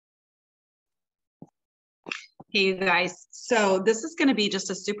Hey, you guys. So this is going to be just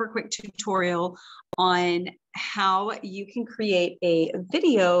a super quick tutorial on how you can create a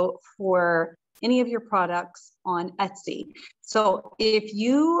video for any of your products on Etsy. So if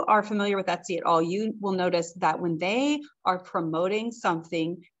you are familiar with Etsy at all, you will notice that when they are promoting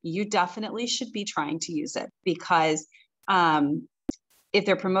something, you definitely should be trying to use it because if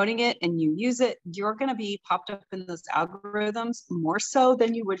they're promoting it and you use it, you're going to be popped up in those algorithms more so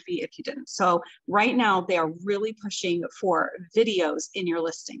than you would be if you didn't. So right now they are really pushing for videos in your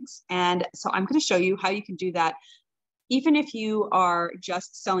listings. And so I'm going to show you how you can do that. Even if you are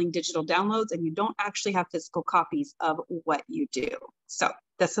just selling digital downloads and you don't actually have physical copies of what you do. So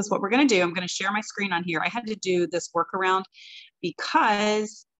this is what we're going to do. I'm going to share my screen on here. I had to do this workaround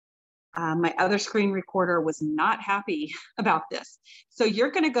because my other screen recorder was not happy about this. So you're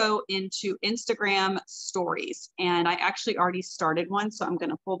going to go into Instagram stories, and I actually already started one. So I'm going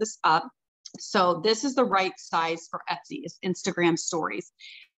to pull this up. So this is the right size for Etsy, is Instagram stories.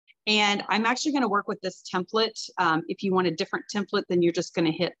 And I'm actually going to work with this template. If you want a different template, then you're just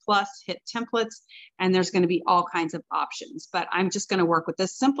going to hit plus, hit templates, and there's going to be all kinds of options. But I'm just going to work with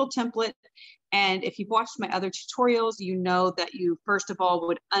this simple template. And if you've watched my other tutorials, you know that you first of all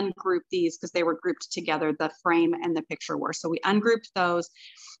would ungroup these because they were grouped together, the frame and the picture were. So we ungrouped those.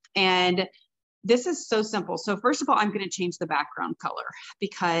 And this is so simple. So first of all, I'm going to change the background color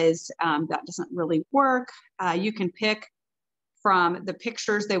because that doesn't really work. You can pick from the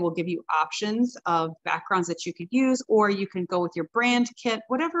pictures. They will give you options of backgrounds that you could use, or you can go with your brand kit,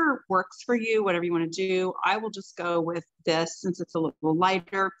 whatever works for you, whatever you want to do. I will just go with this since it's a little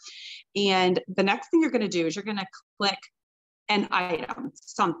lighter. And the next thing you're going to do is you're going to click an item,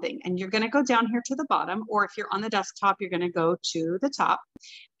 something, and you're going to go down here to the bottom, or if you're on the desktop, you're going to go to the top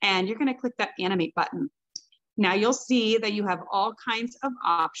and you're going to click that animate button. Now you'll see that you have all kinds of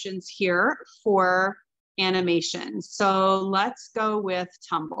options here for animation. So let's go with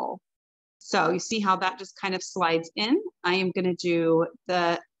tumble. So you see how that just kind of slides in. I am going to do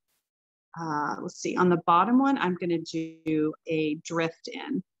the, let's see, on the bottom one, I'm going to do a drift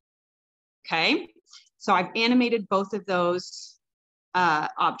in. Okay. So I've animated both of those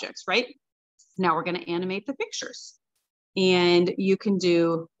objects, right? Now we're going to animate the pictures. And you can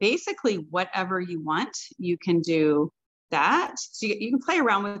do basically whatever you want. You can do that. So you can play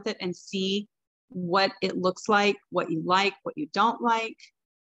around with it and see what it looks like, what you don't like.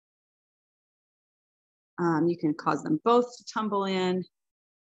 You can cause them both to tumble in,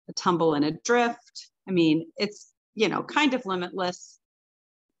 a tumble and a drift. I mean, it's, you know, kind of limitless.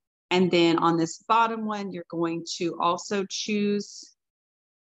 And then on this bottom one, you're going to also choose.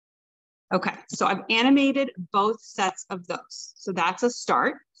 Okay, so I've animated both sets of those. So that's a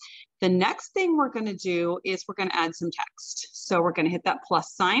start. The next thing we're going to do is we're going to add some text. So we're going to hit that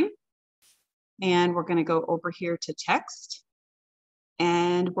plus sign. And we're going to go over here to text,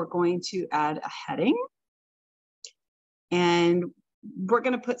 and we're going to add a heading, and we're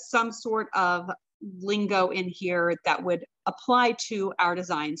going to put some sort of lingo in here that would apply to our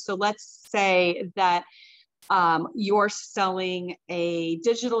design. So let's say that you're selling a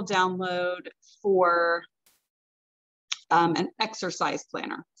digital download for an exercise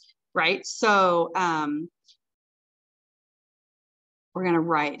planner, right? So we're going to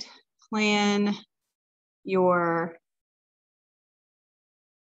write plan your,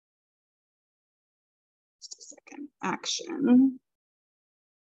 just a second, action,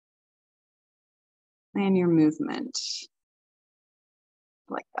 plan your movement.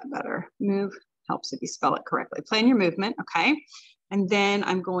 I like that better. Move helps if you spell it correctly. Plan your movement, okay. And then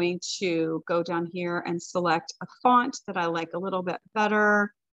I'm going to go down here and select a font that I like a little bit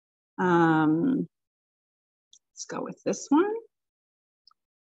better. Let's go with this one.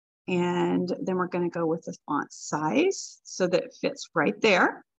 And then we're going to go with the font size so that it fits right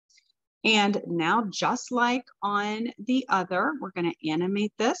there. And now, just like on the other, we're going to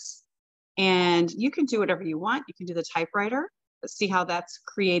animate this. And you can do whatever you want. You can do the typewriter. See how that's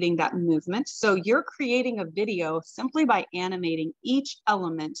creating that movement. So you're creating a video simply by animating each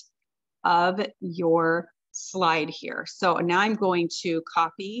element of your slide here. So now I'm going to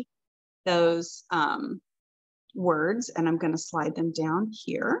copy those words, and I'm going to slide them down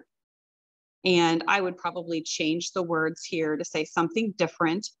here. And I would probably change the words here to say something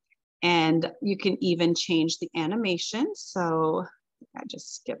different. And you can even change the animation. So I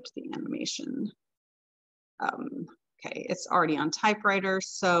just skipped the animation. Okay, it's already on typewriter.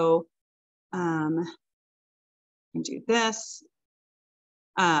 So I can do this.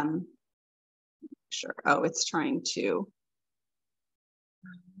 Sure. Oh, it's trying to.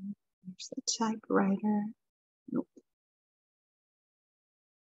 There's the typewriter. Nope.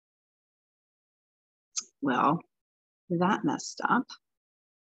 well, that messed up.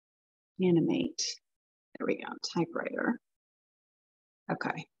 Animate. There we go, typewriter.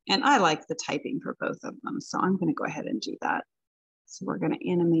 Okay, and I like the typing for both of them, so I'm going to go ahead and do that. So we're going to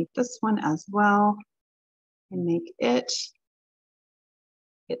animate this one as well and make it.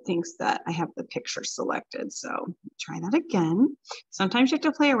 It thinks that I have the picture selected, so try that again. Sometimes you have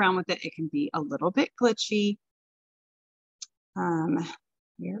to play around with it. It can be a little bit glitchy.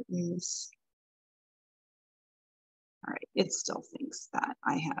 Here is, all right, it still thinks that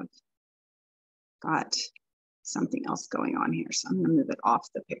I have got something else going on here. So I'm going to move it off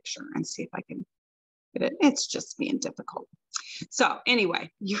the picture and see if I can get it. It's just being difficult. So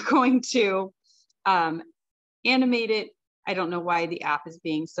anyway, you're going to animate it. I don't know why the app is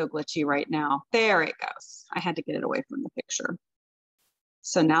being so glitchy right now. There it goes. I had to get it away from the picture.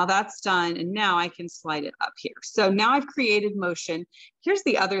 So now that's done. And now I can slide it up here. So now I've created motion. Here's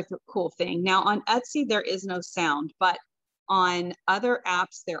the other cool thing. Now on Etsy, there is no sound, but on other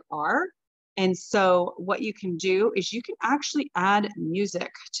apps there are. And so what you can do is you can actually add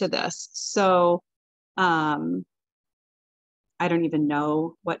music to this. So I don't even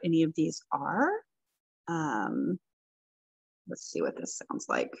know what any of these are. Let's see what this sounds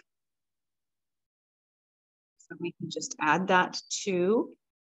like. So we can just add that to,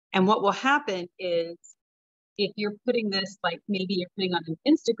 and what will happen is if you're putting this, like maybe you're putting on an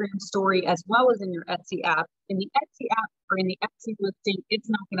Instagram story as well as in your Etsy app, in the Etsy app or in the Etsy listing, it's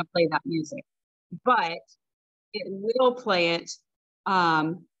not going to play that music, but it will play it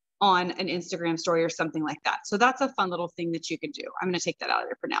on an Instagram story or something like that. So that's a fun little thing that you can do. I'm going to take that out of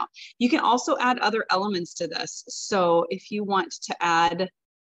there for now. You can also add other elements to this. So if you want to add,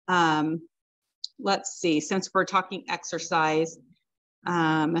 let's see, since we're talking exercise,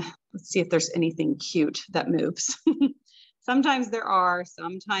 let's see if there's anything cute that moves. Sometimes there are,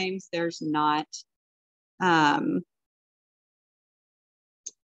 sometimes there's not. I'm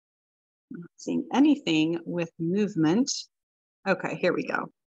not seeing anything with movement. Okay, here we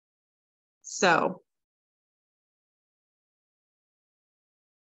go. So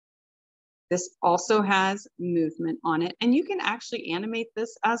this also has movement on it, and you can actually animate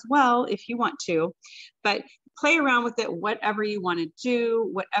this as well if you want to, but play around with it, whatever you want to do,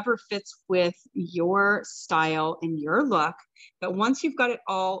 whatever fits with your style and your look. But once you've got it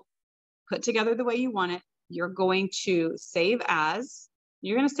all put together the way you want it, you're going to save as,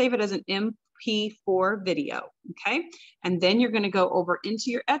 you're going to save it as an MP4 video, okay? And then you're going to go over into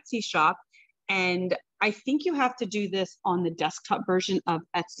your Etsy shop, and I think you have to do this on the desktop version of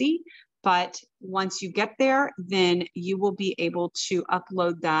Etsy, but once you get there, then you will be able to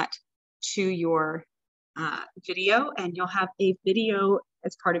upload that to your video, and you'll have a video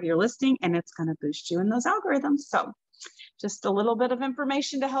as part of your listing, and it's going to boost you in those algorithms. So just a little bit of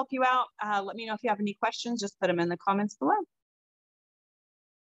information to help you out. Let me know if you have any questions, just put them in the comments below.